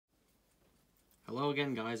Hello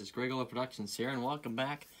again, guys. It's Gregola Productions here, and welcome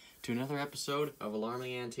back to another episode of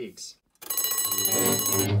Alarming Antiques.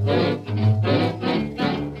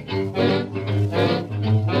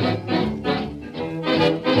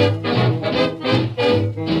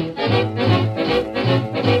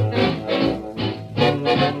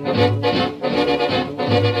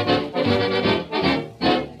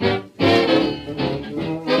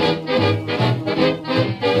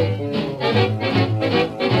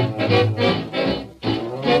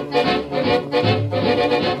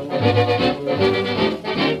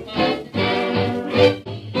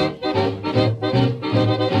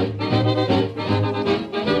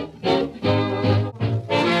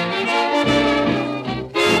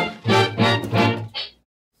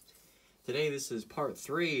 Today, this is part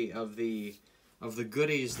 3 of the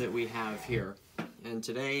goodies that we have here, and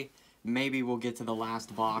today maybe we'll get to the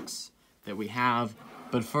last box that we have.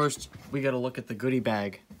 But first, we got to look at the goodie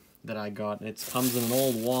bag that I got. It comes in an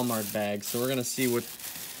old Walmart bag, so we're gonna see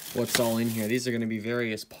what's all in here. These are gonna be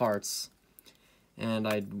various parts,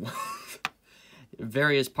 and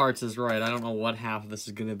various parts is right. I don't know what half of this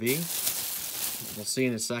is gonna be. We'll see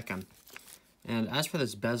in a second. And as for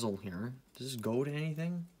this bezel here, does this go to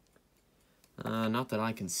anything? Not that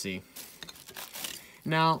I can see.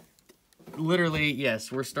 Now, literally,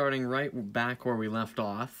 yes, we're starting right back where we left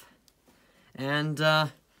off. And,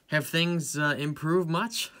 have things improved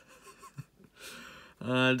much?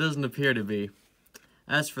 It doesn't appear to be.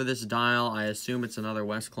 As for this dial, I assume it's another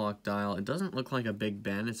Westclox dial. It doesn't look like a Big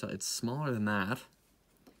Ben. It's smaller than that.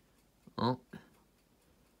 Oh.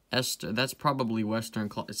 Esther, that's probably Western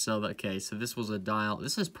clock. So, okay, so this was a dial.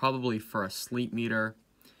 This is probably for a sleep meter,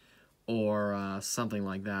 or something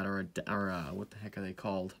like that, or what the heck are they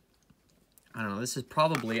called? I don't know. This is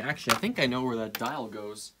probably, actually, I think I know where that dial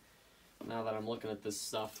goes, now that I'm looking at this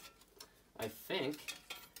stuff. I think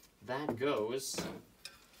that goes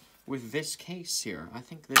with this case here. I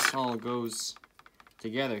think this all goes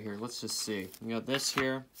together here. Let's just see. We got this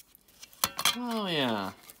here. Oh,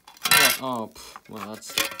 yeah. Oh, well,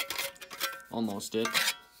 that's almost it.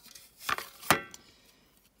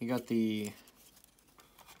 You got the...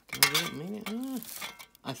 Maybe,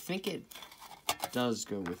 I think it does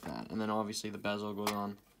go with that. And then obviously the bezel goes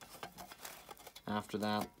on after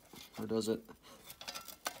that. Or does it?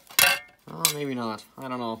 Oh, maybe not. I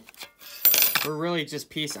don't know. We're really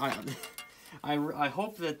just I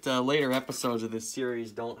hope that later episodes of this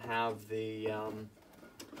series don't have the...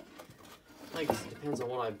 I guess it depends on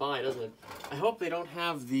what I buy, doesn't it? I hope they don't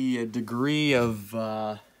have the degree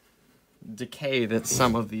of decay that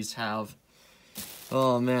some of these have.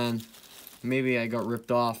 Oh man, maybe I got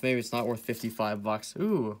ripped off. Maybe it's not worth 55 bucks.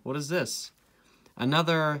 Ooh, what is this?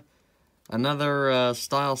 Another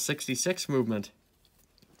Style 66 movement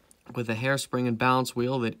with a hairspring and balance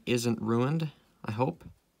wheel that isn't ruined, I hope.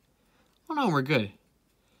 Oh no, we're good.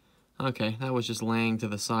 Okay, that was just laying to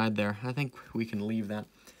the side there. I think we can leave that.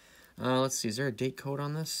 Let's see, is there a date code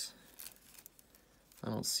on this? I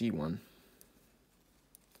don't see one.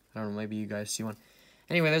 I don't know, maybe you guys see one.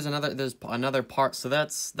 Anyway, there's another part, so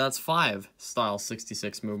that's 5 Style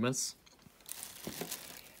 66 movements.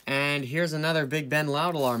 And here's another Big Ben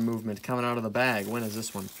loud alarm movement coming out of the bag. When is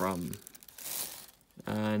this one from?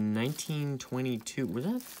 1922. Was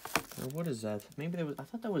that? Or what is that? Maybe there was. I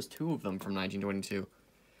thought there was 2 of them from 1922.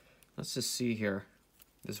 Let's just see here.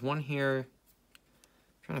 There's one here.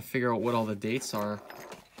 I'm trying to figure out what all the dates are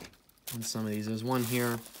on some of these. There's one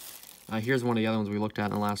here. Here's one of the other ones we looked at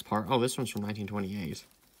in the last part. Oh, this one's from 1928.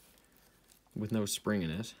 With no spring in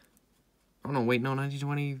it. Oh, no, wait, no,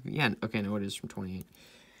 1920... Yeah, okay, no, it is from 28.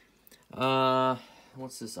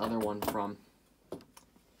 What's this other one from?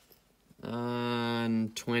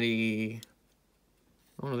 20...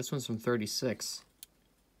 Oh, no, this one's from 36.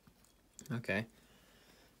 Okay.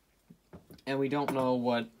 And we don't know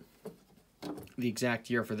what the exact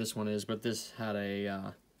year for this one is, but this had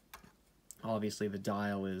a... obviously, the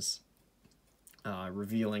dial is...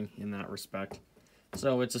 revealing in that respect.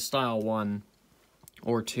 So it's a Style 1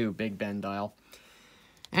 or 2 Big Ben dial.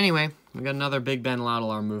 Anyway, we got another Big Ben loud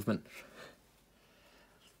alarm movement.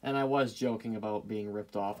 And I was joking about being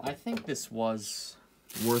ripped off. I think this was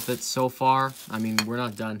worth it so far. I mean, we're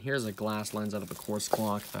not done. Here's a glass lens out of a quartz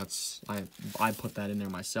clock. That's I put that in there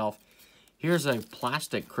myself. Here's a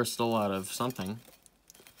plastic crystal out of something.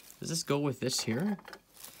 Does this go with this here?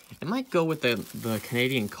 It might go with the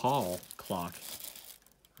Canadian call clock.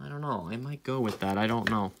 I don't know. It might go with that. I don't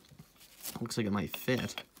know. Looks like it might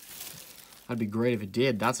fit. That'd be great if it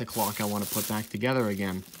did. That's a clock I want to put back together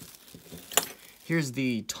again. Here's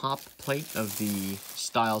the top plate of the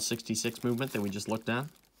Style 66 movement that we just looked at.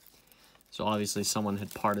 So obviously someone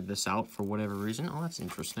had parted this out for whatever reason. Oh, that's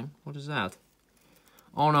interesting. What is that?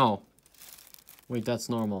 Oh no. Wait, that's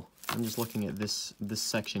normal. I'm just looking at this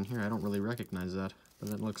section here. I don't really recognize that, but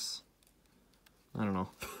it looks, I don't know.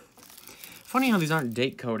 Funny how these aren't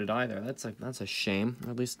date coded either. That's a shame.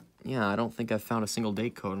 Or at least, yeah, I don't think I've found a single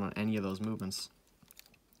date code on any of those movements.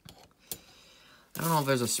 I don't know if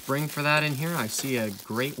there's a spring for that in here. I see a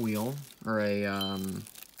great wheel, or a,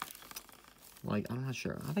 like, I'm not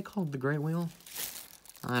sure. Are they called the great wheel?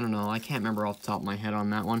 I don't know. I can't remember off the top of my head on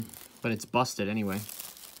that one, but it's busted anyway.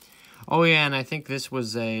 Oh yeah, and I think this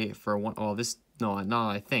was for one, oh this, no,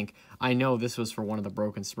 I know this was for one of the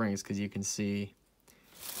broken springs, because you can see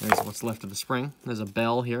there's what's left of the spring. There's a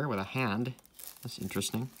bell here with a hand. That's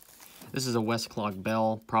interesting. This is a Westclox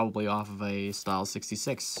bell, probably off of a Style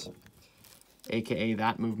 66, aka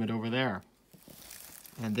that movement over there.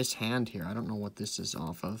 And this hand here, I don't know what this is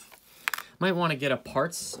off of. Might want to get a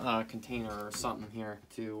parts container or something here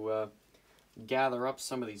to gather up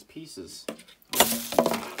some of these pieces.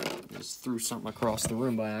 Just threw something across the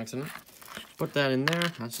room by accident. Put that in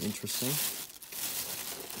there. That's interesting.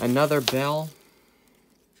 Another bell.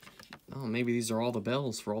 Oh, maybe these are all the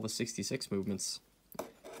bells for all the 66 movements.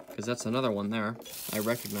 Because that's another one there. I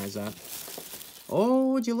recognize that.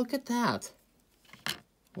 Oh, would you look at that?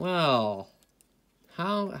 Well,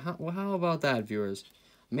 how about that, viewers?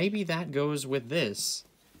 Maybe that goes with this.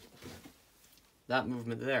 That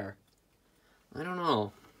movement there. I don't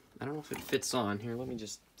know. I don't know if it fits on. Here, let me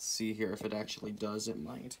just see here if it actually does. It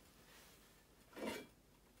might.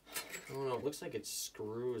 I don't know. It looks like it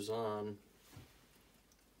screws on.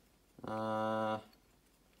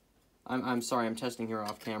 I'm sorry. I'm testing here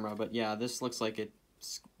off camera, but yeah, this looks like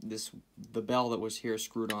the bell that was here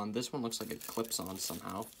screwed on. This one looks like it clips on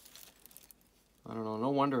somehow. I don't know. No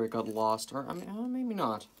wonder it got lost. Or I mean, maybe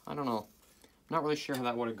not. I don't know. I'm not really sure how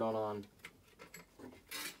that would have gone on.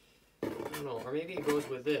 I don't know. Or maybe it goes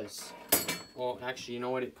with this. Well, actually, you know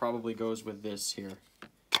what? It probably goes with this here.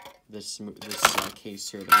 This case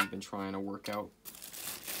here that we've been trying to work out.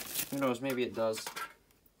 Who knows? Maybe it does.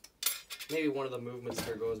 Maybe one of the movements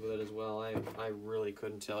here goes with it as well. I really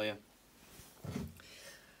couldn't tell you.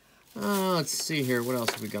 Let's see here. What else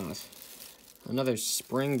have we got? Another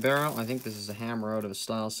spring barrel. I think this is a hammer out of the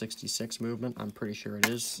Style 66 movement. I'm pretty sure it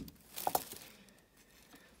is.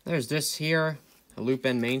 There's this here. A loop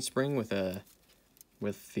end mainspring with the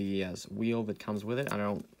wheel that comes with it. I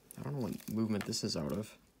don't know what movement this is out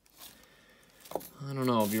of. I don't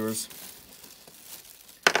know, viewers.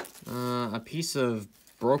 A piece of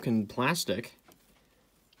broken plastic.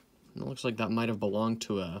 It looks like that might have belonged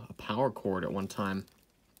to a power cord at one time.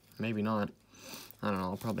 Maybe not. I don't know.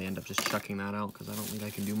 I'll probably end up just chucking that out because I don't think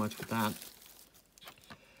I can do much with that.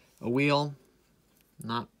 A wheel.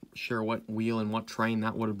 Not sure what wheel and what train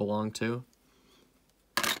that would have belonged to.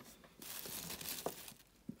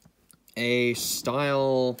 A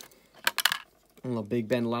Style, I don't know, Big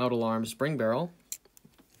Ben Loud Alarm spring barrel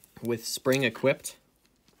with spring equipped.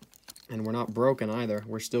 And we're not broken either.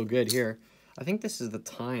 We're still good here. I think this is the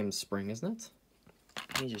time spring, isn't it?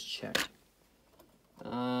 Let me just check.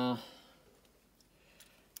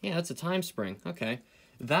 Yeah, it's a time spring. Okay.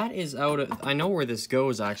 That is out of... I know where this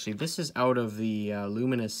goes, actually. This is out of the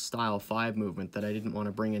Luminous Style 5 movement that I didn't want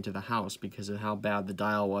to bring into the house because of how bad the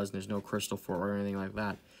dial was and there's no crystal for it or anything like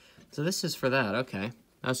that. So this is for that. Okay.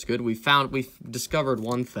 That's good. We've discovered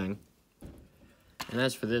one thing. And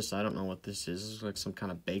as for this, I don't know what this is. This is like some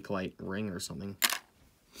kind of Bakelite ring or something.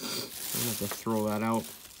 I'm going to have to throw that out.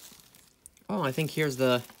 Oh, I think here's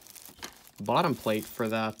the bottom plate for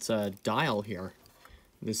that dial here.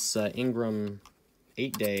 This Ingram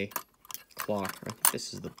 8-day clock. I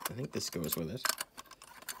think this goes with it.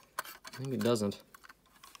 I think it doesn't.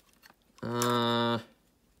 Well,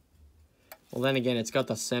 then again, it's got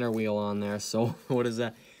the center wheel on there, so what is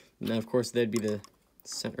that? And of course, there'd be the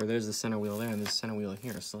center, there's the center wheel there, and there's the center wheel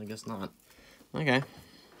here, so I guess not. Okay.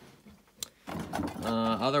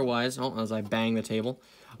 Otherwise, as I bang the table,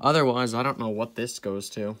 otherwise, I don't know what this goes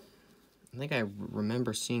to. I think I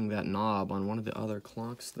remember seeing that knob on one of the other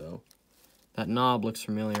clocks, though. That knob looks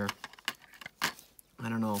familiar. I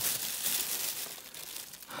don't know.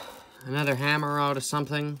 Another hammer out of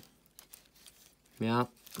something. Yeah,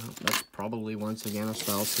 that's probably, once again, a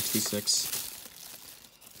Style 66.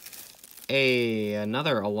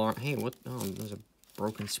 Another alarm. Hey, what? Oh, there's a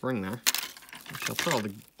broken spring there. I'll put all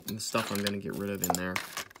the stuff I'm going to get rid of in there.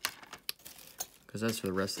 Because that's for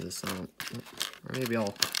the rest of this. Or maybe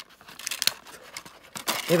I'll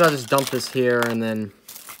just dump this here and then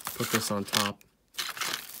put this on top.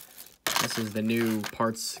 This is the new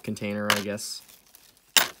parts container, I guess.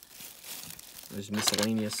 There's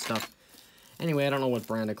miscellaneous stuff. Anyway, I don't know what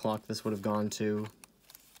brand of clock this would have gone to.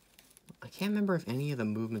 I can't remember if any of the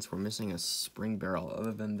movements were missing a spring barrel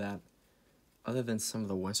other than that. Other than some of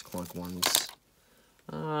the Westclox ones.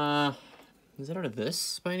 Is it out of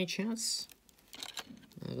this by any chance?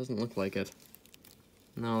 It doesn't look like it.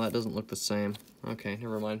 No, that doesn't look the same. Okay,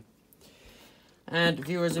 never mind. And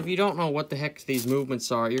viewers, if you don't know what the heck these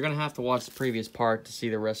movements are, you're gonna have to watch the previous part to see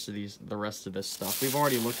the rest of this stuff. We've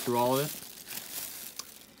already looked through all of it.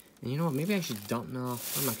 And you know what? Maybe I should dump. No,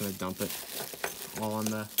 I'm not gonna dump it all on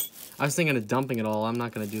the. I was thinking of dumping it all. I'm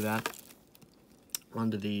not gonna do that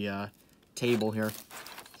onto the table here.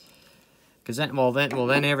 Because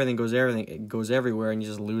then everything goes everywhere, and you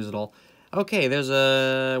just lose it all. Okay, there's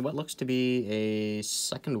what looks to be a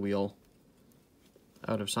second wheel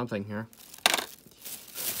out of something here.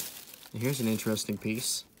 And here's an interesting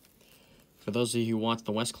piece. For those of you who watch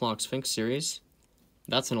the Westclox Sphinx series,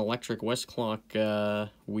 that's an electric Westclox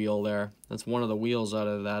wheel there. That's one of the wheels out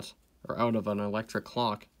of that, or out of an electric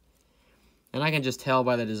clock. And I can just tell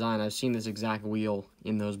by the design, I've seen this exact wheel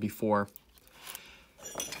in those before.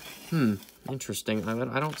 Interesting.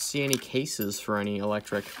 I don't see any cases for any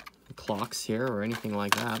electric clocks here or anything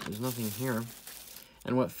like that. There's nothing here.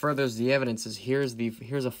 And what furthers the evidence is here's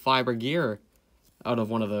a fiber gear out of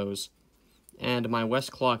one of those. And my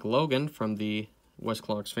Westclox Logan from the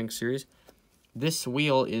Westclox Sphinx series, this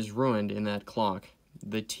wheel is ruined in that clock.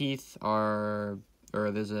 The teeth are,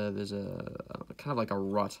 or there's a kind of like a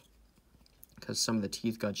rut because some of the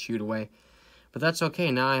teeth got chewed away. But that's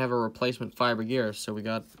okay. Now I have a replacement fiber gear, so we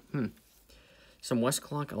got some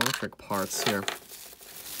Westclox electric parts here.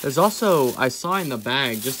 There's also, I saw in the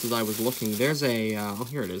bag just as I was looking, there's a oh,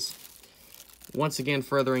 here it is. Once again,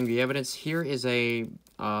 furthering the evidence, here is a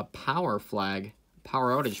power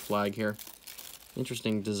outage flag here.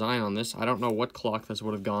 Interesting design on this. I don't know what clock this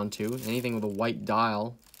would have gone to. Anything with a white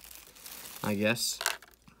dial, I guess.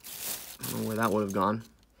 I don't know where that would have gone.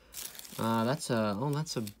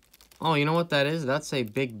 Oh, you know what that is? That's a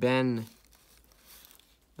Big Ben.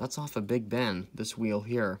 That's off of Big Ben, this wheel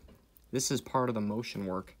here. This is part of the motion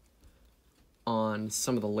work on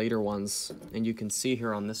some of the later ones. And you can see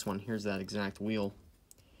here on this one, here's that exact wheel.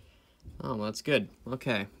 Oh, well, that's good.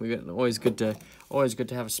 Okay, always good to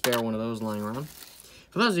have a spare one of those lying around.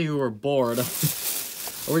 For those of you who are bored,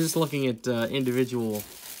 we're just looking at individual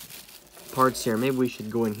parts here. Maybe we should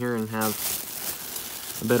go in here and have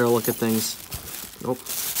a better look at things. Nope.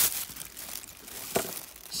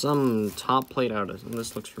 Some top plate out of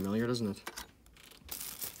this looks familiar, doesn't it?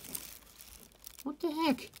 What the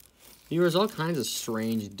heck? Viewers, all kinds of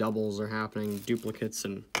strange doubles are happening, duplicates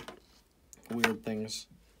and weird things.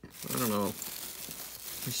 I don't know.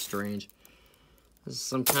 It's strange. This is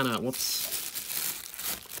some kind of,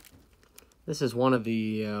 whoops. This is one of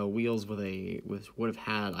the wheels would have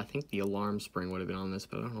had, I think the alarm spring would have been on this,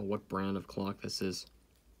 but I don't know what brand of clock this is.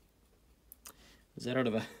 Is that out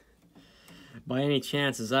of a, by any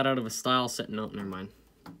chance, is that out of a style set? No, never mind.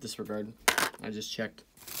 Disregard. I just checked.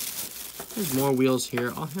 There's more wheels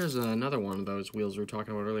here. Oh, here's another one of those wheels we were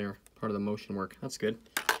talking about earlier. Part of the motion work. That's good.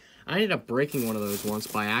 I ended up breaking one of those once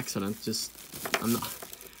by accident.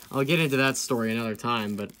 I'll get into that story another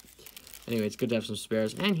time, but anyway, it's good to have some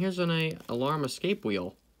spares. And here's an alarm escape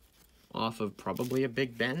wheel off of probably a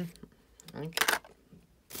Big Ben, I think.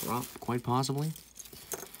 Well, quite possibly.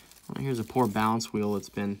 Well, here's a poor balance wheel that's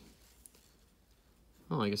been...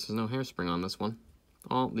 Oh, I guess there's no hairspring on this one.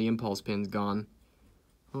 Oh, the impulse pin's gone.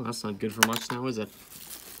 Oh, that's not good for much now, is it?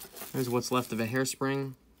 There's what's left of a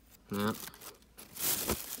hairspring. Nah.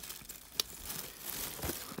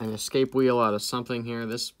 An escape wheel out of something here.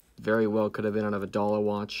 This very well could have been out of a dollar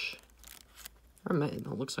watch. Or it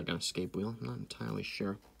looks like an escape wheel. I'm not entirely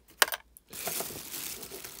sure.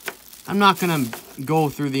 I'm not going to go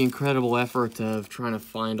through the incredible effort of trying to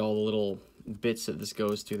find all the little bits that this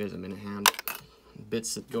goes to. There's a minute hand.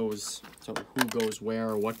 Bits that goes, so who goes where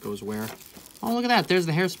or what goes where. Oh, look at that. There's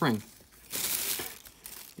the hairspring.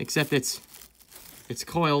 Except it's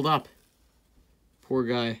coiled up. Poor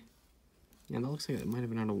guy. Yeah, that looks like it might have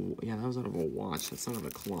been out of... Yeah, that was out of a watch. That's not out of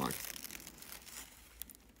a clock.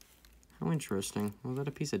 How interesting. Was that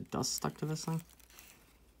a piece of dust stuck to this thing?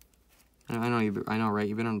 I know, right?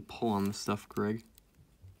 You've been on pull on this stuff, Greg.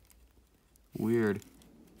 Weird.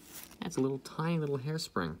 That's a little tiny little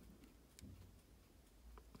hairspring.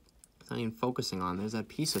 It's not even focusing on. There's that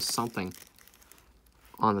piece of something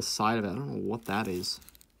on the side of it. I don't know what that is.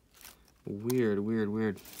 Weird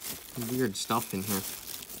stuff in here.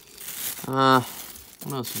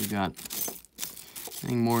 What else have we got?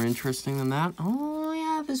 Anything more interesting than that? Oh,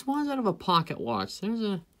 yeah, this one's out of a pocket watch. There's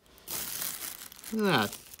a... Look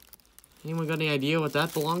at that. Anyone got any idea what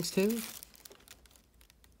that belongs to?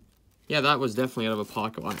 Yeah, that was definitely out of a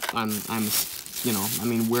pocket. I'm, you know, I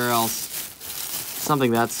mean, where else?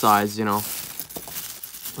 Something that size, you know.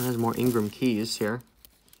 There's more Ingram keys here.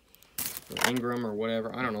 Or Ingram or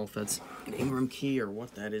whatever. I don't know if that's an Ingram key or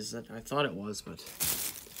what that is. I thought it was, but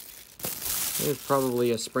it's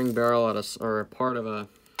probably a spring barrel or a part of a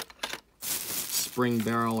spring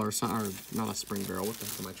barrel or something. Or not a spring barrel. What the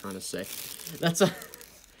heck am I trying to say?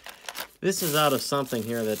 This is out of something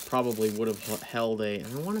here that probably would have held and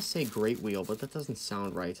I want to say great wheel, but that doesn't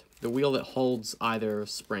sound right. The wheel that holds either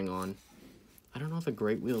spring on. I don't know if a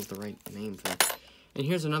great wheel is the right name for that. And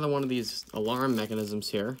here's another one of these alarm mechanisms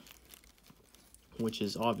here, which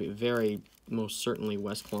is very, most certainly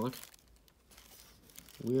Westclox.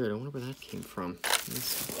 Weird, I wonder where that came from.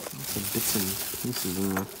 There's lots of bits and pieces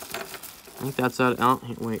in there. I think that's out. Oh,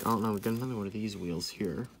 wait, oh no, we got another one of these wheels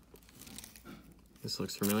here. This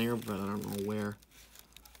looks familiar, but I don't know where.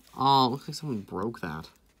 Oh, it looks like someone broke that.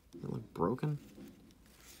 Does it look broken?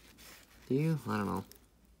 Do you? I don't know.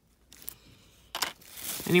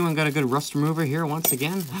 Anyone got a good rust remover here once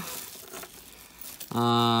again?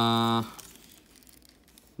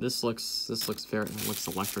 This looks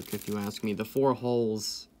electric if you ask me. The 4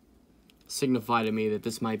 holes signify to me that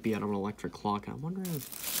this might be out of an electric clock. I'm wondering,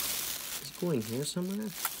 is it going here somewhere?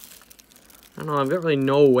 I don't know, I've got really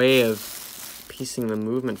no way of piecing the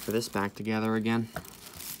movement for this back together again.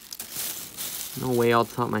 No way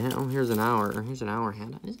off the top of my head. Oh, here's an hour. Or here's an hour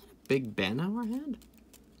hand. Is that a Big Ben hour hand?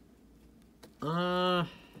 Let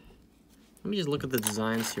me just look at the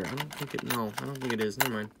designs here. I don't think it, no, I don't think it is.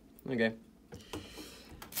 Never mind. Okay.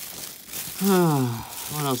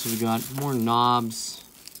 What else have we got? More knobs.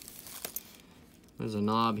 There's a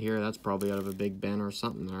knob here. That's probably out of a Big Ben or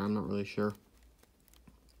something there. I'm not really sure.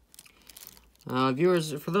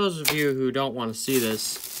 Viewers, for those of you who don't want to see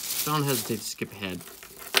this, don't hesitate to skip ahead.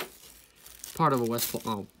 Part of a Westclox.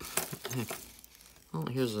 Oh, what the heck. Oh,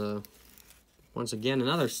 here's a, once again,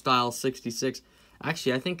 another Style 66.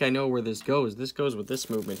 Actually, I think I know where this goes. This goes with this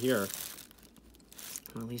movement here.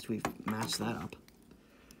 Well, at least we've matched that up.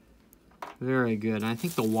 Very good. And I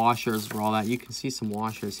think the washers were all that. You can see some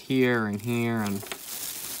washers here and here, and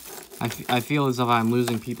I feel as if I'm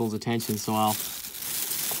losing people's attention, so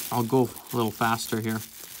I'll go a little faster here.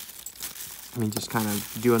 Let me just kind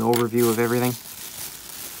of do an overview of everything.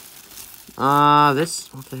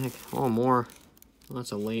 This, what the heck? Oh, more. Well,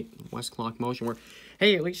 that's a late Westclox motion work.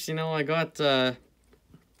 Hey, at least, you know, I got,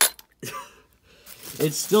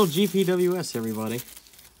 it's still GPWS, everybody.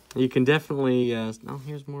 You can definitely, oh,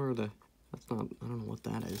 here's more of the, that's not, I don't know what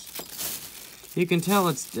that is. You can tell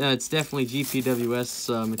it's definitely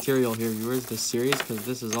GPWS material here, viewers, this series, because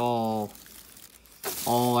this is all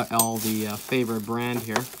the favorite brand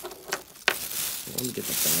here. Let me get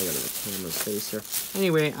the bag out of the camera's face here.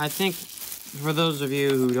 Anyway, I think for those of you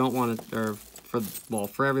who don't want to, or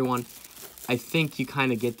for everyone, I think you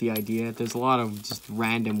kind of get the idea. There's a lot of just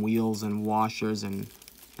random wheels and washers, and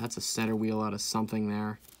that's a center wheel out of something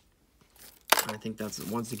there. I think that's,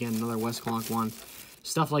 once again, another Westclox one.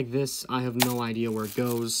 Stuff like this, I have no idea where it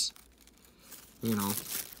goes. You know,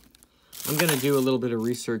 I'm going to do a little bit of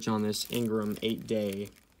research on this Ingram 8-day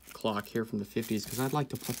clock here from the 50s, because I'd like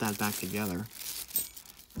to put that back together.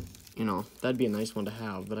 You know, that'd be a nice one to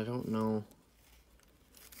have, but I don't know.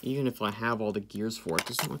 Even if I have all the gears for it, it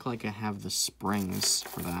doesn't look like I have the springs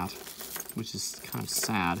for that, which is kind of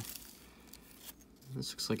sad.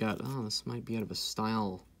 This looks like oh, this might be out of a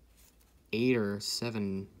Style 8 or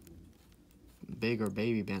 7 big or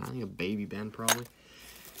baby band. I think a baby band probably.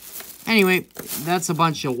 Anyway, that's a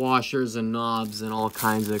bunch of washers and knobs and all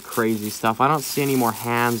kinds of crazy stuff. I don't see any more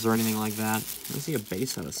hands or anything like that. I see a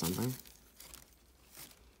base out of something.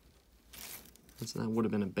 That would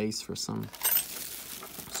have been a base for some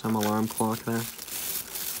alarm clock there.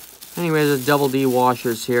 Anyway, there's double D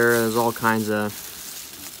washers here. There's all kinds of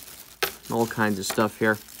stuff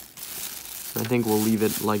here. I think we'll leave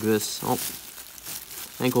it like this. Oh, I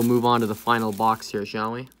think we'll move on to the final box here,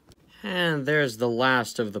 shall we? And there's the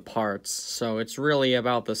last of the parts. So it's really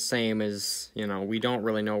about the same as, you know, we don't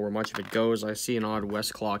really know where much of it goes. I see an odd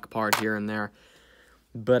Westclox part here and there.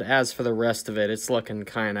 But as for the rest of it, it's looking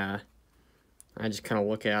kind of, I just kind of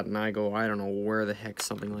look at it and I go, I don't know where the heck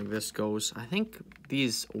something like this goes. I think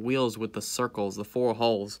these wheels with the circles, the 4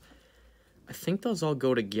 holes, I think those all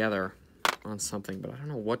go together on something, but I don't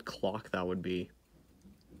know what clock that would be.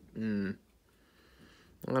 I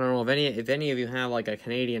don't know if any of you have like a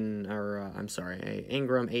Canadian, or I'm sorry, a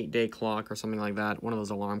Ingram 8-day clock or something like that, one of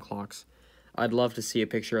those alarm clocks. I'd love to see a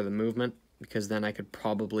picture of the movement, because then I could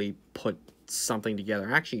probably put something together.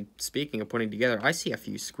 Actually, speaking of putting together, I see a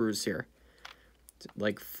few screws here.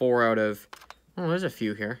 Like 4 out of, oh, there's a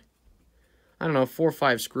few here. I don't know, 4 or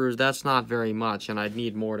 5 screws. That's not very much, and I'd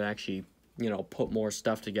need more to actually, you know, put more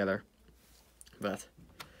stuff together. But,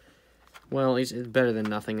 well, at least it's better than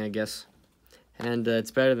nothing, I guess. And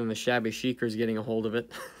it's better than the shabby chicers getting a hold of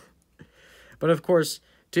it. But, of course,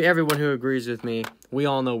 to everyone who agrees with me, we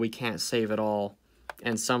all know we can't save it all.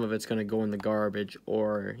 And some of it's going to go in the garbage,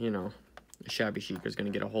 or, you know, the shabby chicer's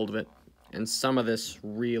going to get a hold of it. And some of this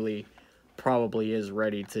really probably is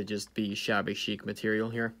ready to just be shabby chic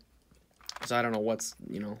material here. So I don't know what's,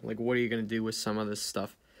 you know, like, what are you going to do with some of this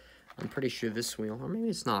stuff? I'm pretty sure this wheel, or maybe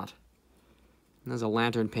it's not. There's a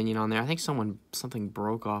lantern pinion on there. I think something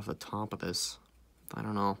broke off the top of this. I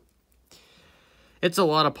don't know. It's a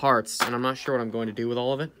lot of parts, and I'm not sure what I'm going to do with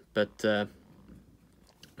all of it, but I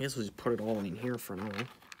guess we'll just put it all in here for now.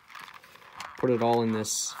 Put it all in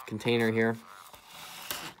this container here.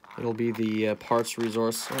 It'll be the parts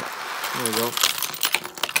resource. Oh, there we go.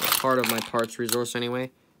 That's part of my parts resource anyway.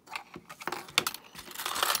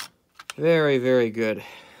 Very, very good.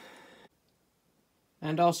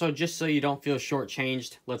 And also, just so you don't feel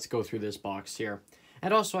shortchanged, let's go through this box here.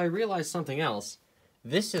 And also, I realized something else.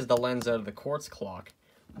 This is the lens out of the quartz clock.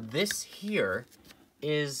 This here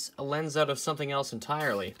is a lens out of something else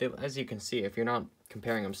entirely. As you can see, if you're not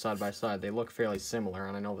comparing them side by side, they look fairly similar,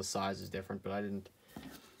 and I know the size is different, but I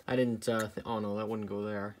didn't, oh no, that wouldn't go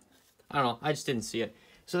there. I don't know, I just didn't see it.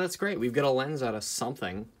 So that's great, we've got a lens out of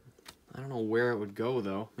something. I don't know where it would go,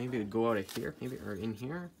 though. Maybe it would go out of here, maybe, or in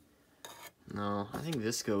here? No, I think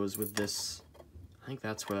this goes with this. I think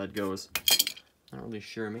that's where that goes. Not really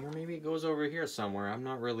sure. Maybe it goes over here somewhere. I'm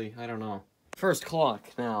not really, I don't know. First clock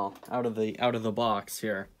now, out of the box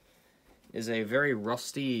here, is a very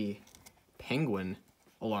rusty Penguin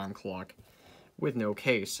alarm clock with no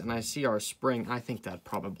case. And I see our spring. I think that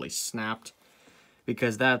probably snapped,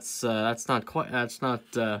 because that's not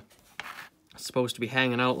supposed to be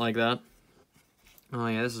hanging out like that. Oh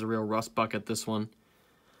yeah, this is a real rust bucket, this one.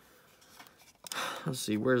 Let's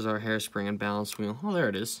see, where's our hairspring and balance wheel? Oh, there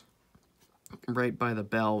it is. Right by the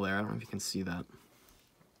bell there. I don't know if you can see that.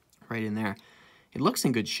 Right in there. It looks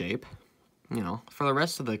in good shape. You know, for the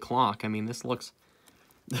rest of the clock, I mean, this looks...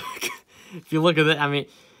 if you look at it, I mean,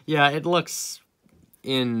 yeah, it looks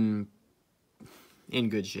in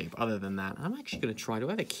good shape. Other than that, I'm actually going to try... Do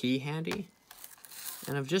I have a key handy?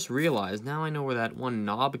 And I've just realized, now I know where that one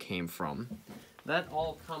knob came from. That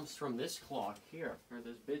all comes from this clock here. Or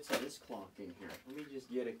there's bits of this clock in here. Let me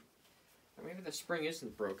just get it. Or maybe the spring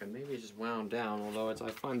isn't broken. Maybe it's just wound down, although I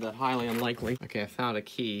find that highly unlikely. Okay, I found a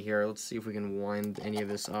key here. Let's see if we can wind any of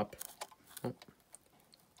this up. Oh,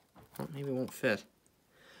 maybe it won't fit.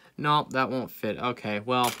 No, that won't fit. Okay,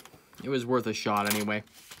 well, it was worth a shot anyway.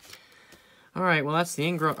 Alright, well, that's the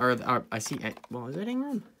Ingram, or I see, well, is it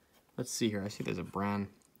Ingram? Let's see here. I see there's a brand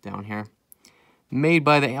down here. Made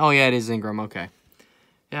by the, oh yeah, it is Ingram, okay.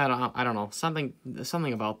 Yeah, I don't know. Something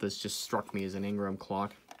about this just struck me as an Ingram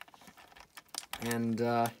clock. And,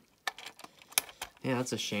 yeah,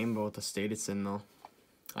 that's a shame about the state it's in, though.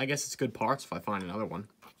 I guess it's good parts if I find another one.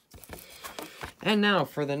 And now,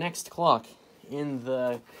 for the next clock,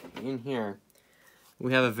 in here,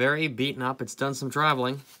 we have a very beaten up, it's done some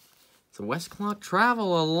traveling. It's a Westclox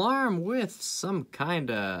travel alarm with some kind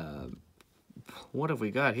of... What have we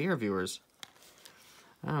got here, viewers?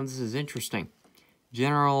 Oh, this is interesting.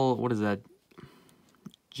 General, what is that?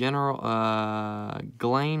 General,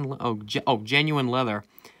 Genuine Leather,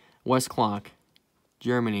 Westclox,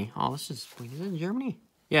 Germany. Oh, is it in Germany?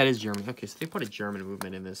 Yeah, it is Germany. Okay, so they put a German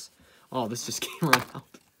movement in this. Oh, this just came right out.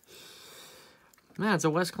 Man, it's a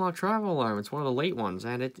Westclox travel alarm. It's one of the late ones,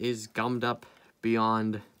 and it is gummed up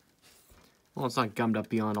beyond... Well, it's not gummed up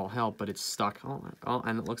beyond all help, but it's stuck. Oh,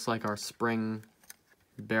 and it looks like our spring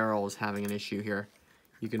barrel is having an issue here.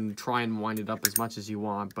 You can try and wind it up as much as you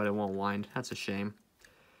want, but it won't wind. That's a shame.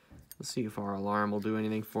 Let's see if our alarm will do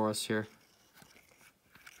anything for us here.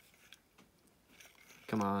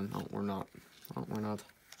 Come on. Oh, we're not. Oh, we're not.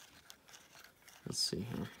 Let's see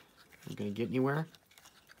here. Are we going to get anywhere?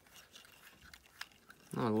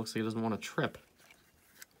 Oh, it looks like it doesn't want to trip.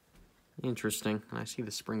 Interesting. And I see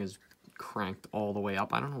the spring is cranked all the way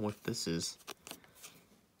up. I don't know what this is.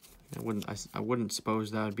 I wouldn't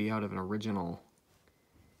suppose that would be out of an original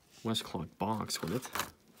Westclox box, would it?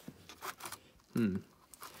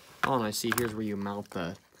 Oh, and I see here's where you mount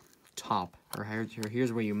the top. Or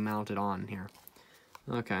here's where you mount it on here.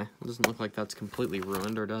 Okay. It doesn't look like that's completely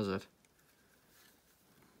ruined, or does it?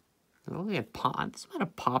 Oh, this might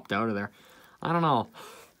have popped out of there. I don't know.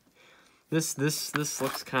 This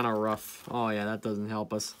looks kind of rough. Oh, yeah, that doesn't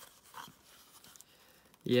help us.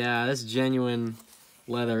 Yeah, this genuine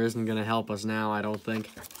leather isn't going to help us now, I don't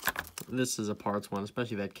think. this is a parts one,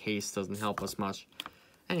 especially that case doesn't help us much.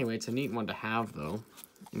 Anyway, it's a neat one to have, though.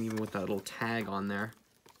 And even with that little tag on there.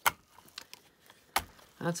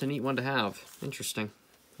 That's a neat one to have. Interesting.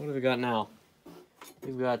 What have we got now?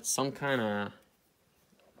 We've got some kind of...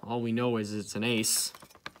 All we know is it's an ace.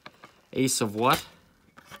 Ace of what?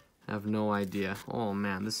 I have no idea. Oh,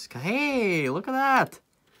 man. This is... Hey, look at that!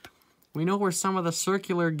 We know where some of the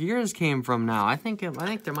circular gears came from now. I think there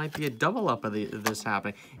might be a double up of this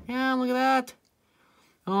happening. Yeah, look at that.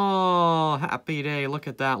 Oh, happy day. Look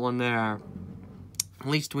at that one there. At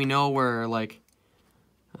least we know where, like,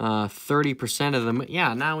 30% of them...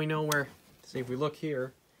 Yeah, now we know where... See, if we look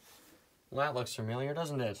here... Well, that looks familiar,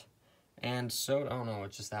 doesn't it? And so... Oh, no,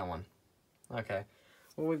 it's just that one. Okay.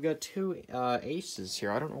 Well, we've got two aces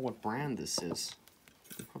here. I don't know what brand this is.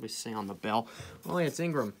 You'll probably say on the bell. Oh, yeah, it's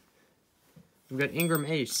Ingram. We've got Ingram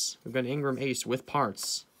Ace. We've got Ingram Ace with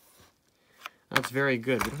parts. That's very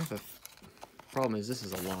good. We don't have a... Problem is, this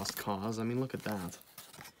is a lost cause. I mean, look at that.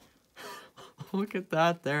 Look at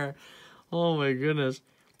that there. Oh my goodness.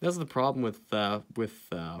 That's the problem with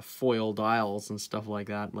foil dials and stuff like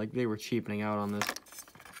that. Like, they were cheapening out on this.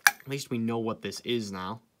 At least we know what this is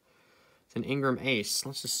now. It's an Ingram Ace.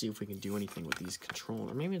 Let's just see if we can do anything with these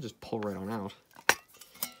controllers. Or maybe I'll just pull right on out.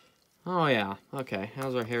 Oh yeah. Okay.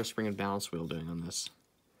 How's our hairspring and balance wheel doing on this?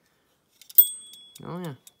 Oh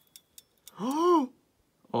yeah. Oh!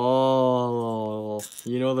 Oh,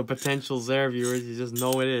 you know the potential's there, viewers. You just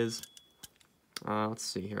know it is. Let's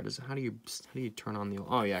see here. How do you turn on the?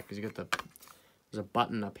 Oh yeah, because you got there's a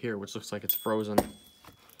button up here which looks like it's frozen.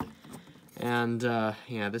 And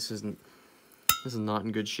yeah, this is not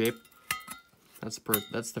in good shape. That's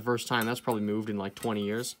the first time that's probably moved in like 20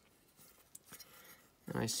 years.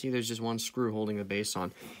 And I see there's just one screw holding the base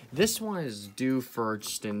on. This one is due for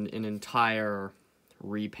just an entire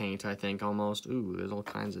repaint, I think, almost. Ooh, there's all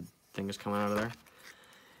kinds of things coming out of there.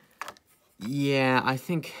 Yeah, I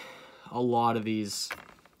think a lot of these...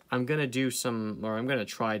 I'm going to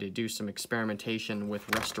try to do some experimentation with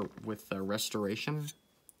restoration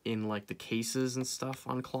in, like, the cases and stuff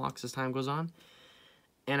on clocks as time goes on.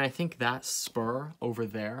 And I think that spur over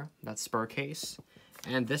there, that spur case,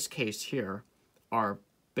 and this case here are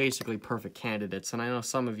basically perfect candidates. And I know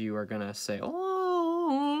some of you are going to say,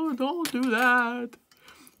 oh, don't do that.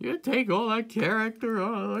 You take all that character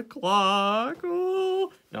out of the clock.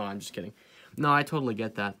 Oh. No, I'm just kidding. No, I totally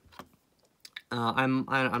get that. I'm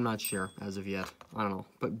not sure as of yet. I don't know.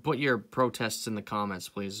 But put your protests in the comments,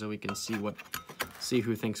 please, so we can see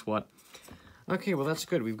who thinks what. Okay, well that's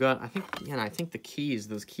good. We've got I think the keys,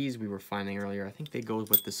 those keys we were finding earlier, I think they go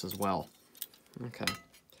with this as well. Okay.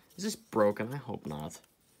 Is this broken? I hope not.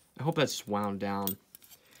 I hope that's wound down.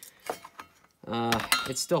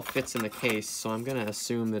 It still fits in the case, so I'm gonna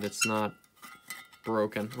assume that it's not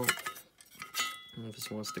broken. Oh. I don't know if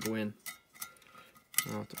this wants to go in.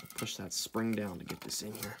 I'll have to push that spring down to get this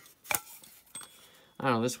in here. I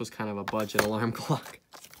don't know, this was kind of a budget alarm clock,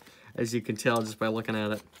 as you can tell just by looking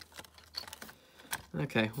at it.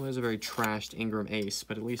 Okay, well, there's a very trashed Ingram Ace,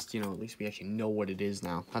 but at least, you know, at least we actually know what it is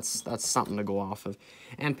now. That's something to go off of.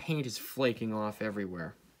 And paint is flaking off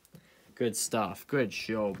everywhere. Good stuff. Good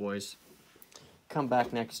show, boys. Come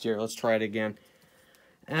back next year. Let's try it again.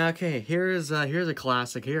 Okay, here's a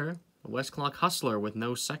classic here. A Westclox Hustler with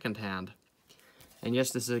no second hand. And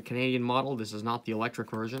yes, this is a Canadian model. This is not the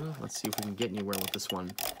electric version. Let's see if we can get anywhere with this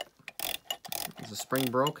one. The spring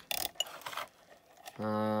broke.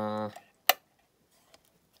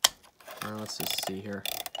 Let's just see here.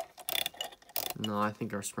 No, I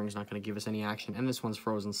think our spring's not going to give us any action. And this one's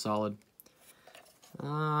frozen solid.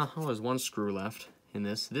 Oh, there's one screw left in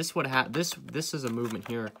this. This would have this is a movement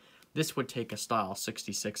here. This would take a style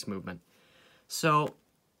 66 movement. So,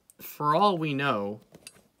 for all we know,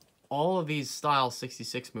 all of these style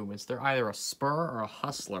 66 movements, they're either a spur or a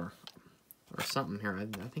hustler or something here.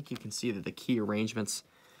 I think you can see that the key arrangements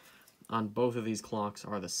on both of these clocks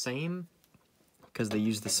are the same because they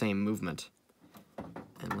use the same movement.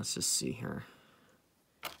 And let's just see here.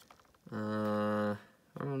 I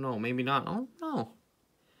don't know, maybe not. Oh, no.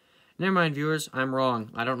 Never mind, viewers, I'm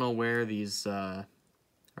wrong. I don't know where these, or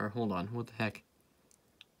hold on, what the heck?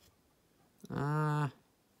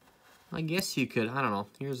 I guess you could, I don't know.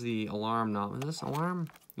 Here's the alarm knob. Is this alarm?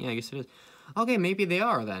 Yeah, I guess it is. Okay, maybe they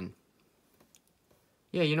are then.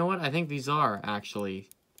 Yeah, you know what? I think these are actually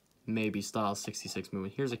maybe style 66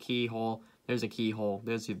 movement. Here's a keyhole. There's a keyhole.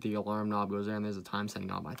 There's the alarm knob goes there, and there's a time setting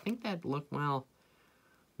knob. I think that well,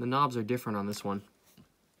 the knobs are different on this one.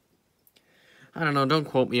 I don't know. Don't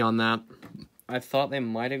quote me on that. I thought they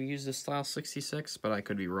might have used the style 66, but I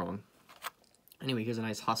could be wrong. Anyway, here's a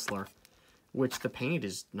nice hustler. which the paint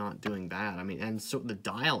is not doing bad. I mean, and so the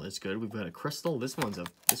dial is good. We've got a crystal. This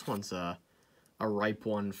one's a ripe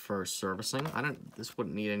one for servicing. This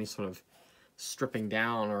wouldn't need any sort of stripping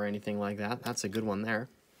down or anything like that. That's a good one there.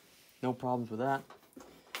 No problems with that.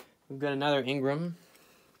 We've got another Ingram.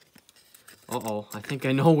 Uh-oh, I think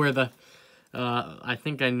I know where the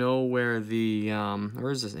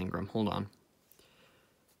where is this Ingram? Hold on.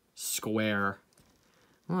 Square.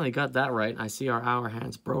 Well, I got that right. I see our hour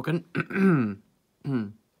hand's broken.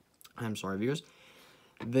 I'm sorry, viewers.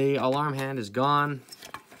 The alarm hand is gone.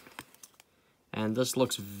 And this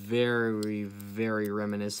looks very, very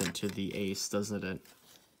reminiscent to the ace, doesn't it?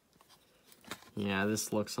 Yeah,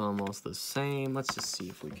 this looks almost the same. Let's just see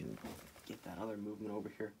if we can get that other movement over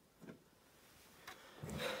here.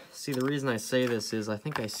 See, the reason I say this is I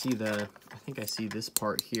think I see this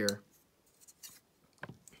part here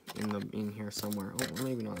in here somewhere. Oh,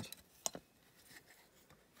 maybe not.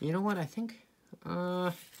 You know what? I think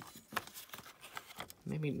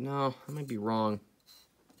maybe no, I might be wrong.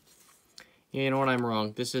 Yeah, you know what? I'm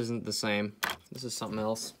wrong. This isn't the same. This is something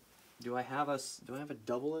else. Do I have a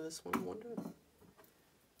double of this one? I wonder.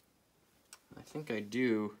 I think I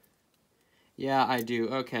do. Yeah, I do.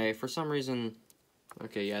 Okay, for some reason.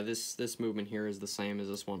 Okay, yeah, this movement here is the same as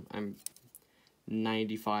this one. I'm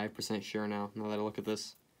 95% sure now that I look at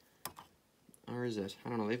this. Or is it? I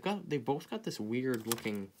don't know. They both got this weird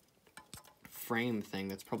looking frame thing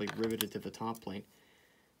that's probably riveted to the top plate.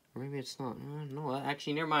 Or maybe it's not. No,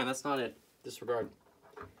 actually, never mind. That's not it. Disregard.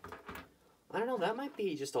 I don't know. That might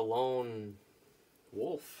be just a lone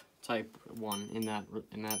wolf type one in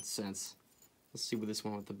that sense. Let's see with this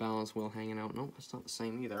one with the balance wheel hanging out. Nope, that's not the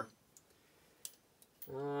same either.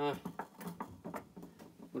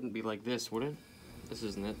 Wouldn't be like this, would it? This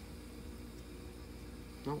isn't it.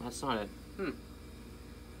 No, that's not it.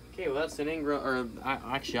 Okay, well that's an Ingram, or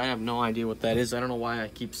actually I have no idea what that is. I don't know why I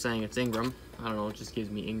keep saying it's Ingram. I don't know, it just gives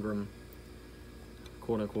me Ingram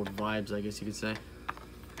quote-unquote vibes, I guess you could say.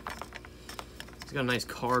 It's got a nice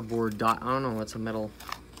cardboard dot. I don't know, it's a metal.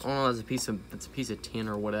 Oh no, it's a piece of tin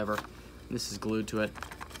or whatever. This is glued to it.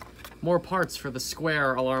 More parts for the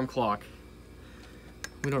square alarm clock.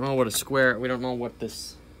 We don't know what a square. We don't know what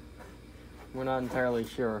this. We're not entirely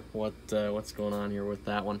sure what's going on here with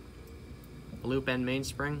that one. Loop end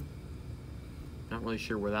mainspring. Not really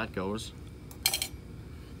sure where that goes.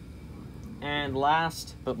 And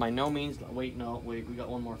last, but by no means. Wait, we got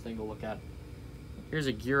one more thing to look at. Here's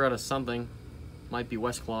a gear out of something. Might be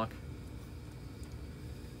Westclox.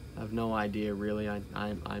 I have no idea really. I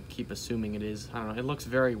keep assuming it is. I don't know. It looks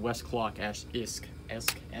very Westclox-esque.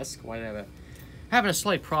 Why did I have a... Having a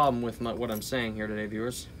slight problem with what I'm saying here today,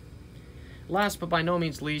 viewers. Last but by no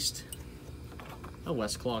means least, a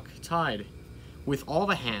Westclox Tide. With all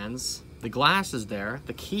the hands, the glass is there,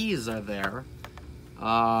 the keys are there,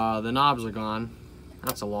 the knobs are gone.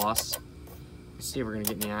 That's a loss. Let's see if we're going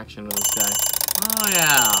to get any action with this guy. Oh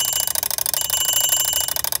yeah!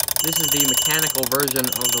 This is the mechanical version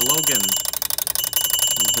of the Logan.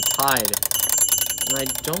 This is the Tide. And I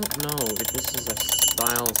don't know if this is a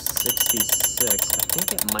style 66. I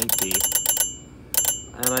think it might be.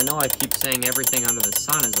 And I know I keep saying everything under the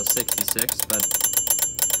sun is a 66, but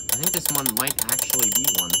I think this one might actually be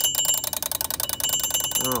one.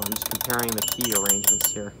 I don't know, I'm just comparing the key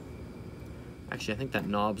arrangements here. Actually, I think that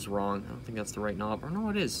knob's wrong. I don't think that's the right knob. Or no,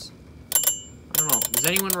 it is. I don't know. Does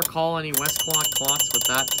anyone recall any Westclox clocks with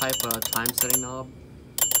that type of time-setting knob?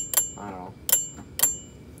 I don't know.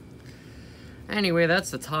 Anyway,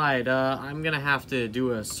 that's the Tide. I'm going to have to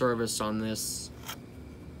do a service on this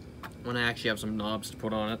when I actually have some knobs to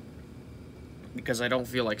put on it. Because I don't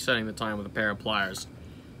feel like setting the time with a pair of pliers.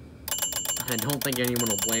 I don't think anyone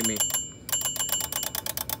will blame me.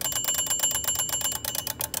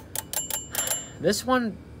 This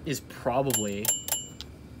one is probably,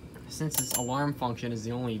 since its alarm function is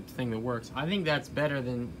the only thing that works, I think that's better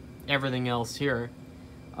than everything else here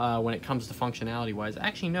when it comes to functionality-wise.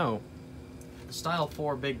 Actually, no. The Style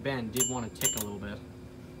 4 Big Ben did want to tick a little bit.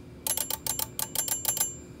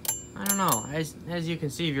 I don't know. As you can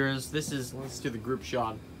see, viewers, this is, let's do the group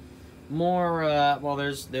shot. More, well,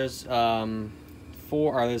 there's 4,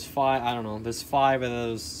 or there's 5, I don't know, there's 5 of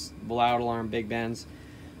those loud alarm Big Bens.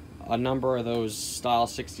 A number of those Style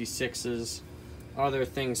 66s. Other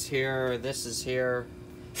things here. This is here.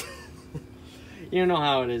 You know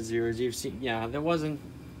how it is, viewers. You've seen, yeah, it wasn't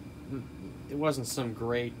some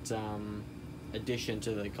great addition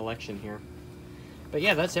to the collection here. But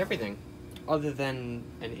yeah, that's everything. Other than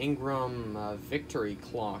an Ingram Victory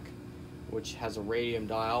clock, which has a radium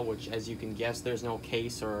dial, which, as you can guess, there's no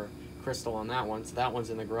case or crystal on that one, so that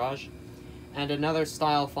one's in the garage. and another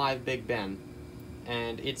Style 5 Big Ben.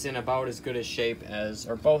 And it's in about as good a shape as,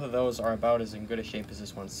 or both of those are about as in good a shape as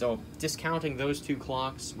this one. So discounting those two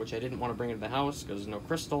clocks, which I didn't want to bring into the house because there's no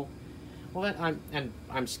crystal. Well,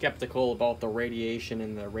 I'm skeptical about the radiation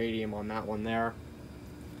and the radium on that one there.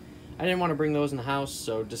 I didn't want to bring those in the house,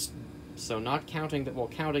 so not counting that. Well,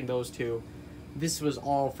 counting those two, this was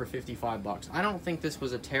all for $55. I don't think this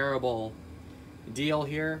was a terrible deal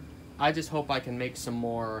here. I just hope I can make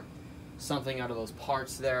something out of those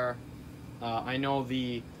parts there. I know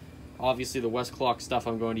obviously the Westclox stuff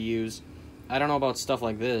I'm going to use. I don't know about stuff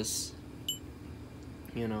like this.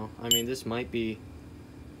 You know, I mean, this might be,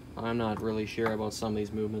 I'm not really sure about some of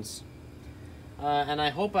these movements. And I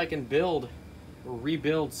hope I can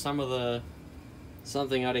rebuild something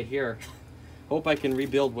out of here. Hope I can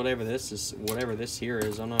rebuild whatever this here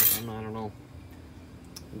is. I don't know.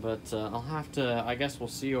 But I'll have to, I guess we'll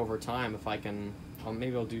see over time if I can,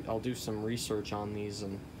 maybe I'll do some research on these,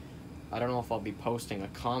 and I don't know if I'll be posting a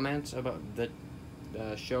comment about that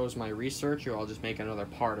shows my research, or I'll just make another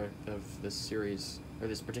part of this series, or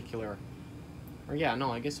this particular, or yeah,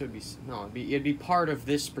 no, I guess it would be, no, it'd be part of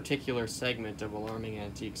this particular segment of Alarming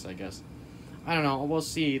Antiques, I guess. I don't know, we'll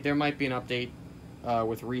see. There might be an update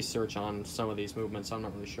with research on some of these movements, I'm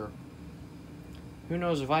not really sure. Who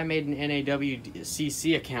knows, if I made an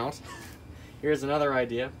NAWCC account, here's another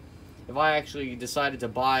idea. If I actually decided to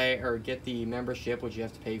buy or get the membership, which you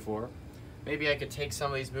have to pay for, maybe I could take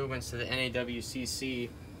some of these movements to the NAWCC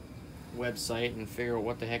website and figure out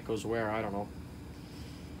what the heck goes where. I don't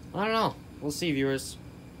know. We'll see, viewers.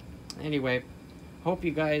 Anyway, hope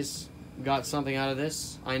you guys got something out of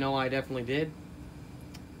this. I know I definitely did.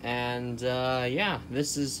 And yeah,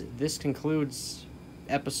 this concludes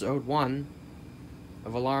episode 1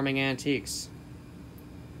 of Alarming Antiques.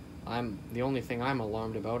 The only thing I'm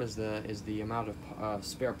alarmed about is the amount of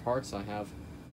spare parts I have.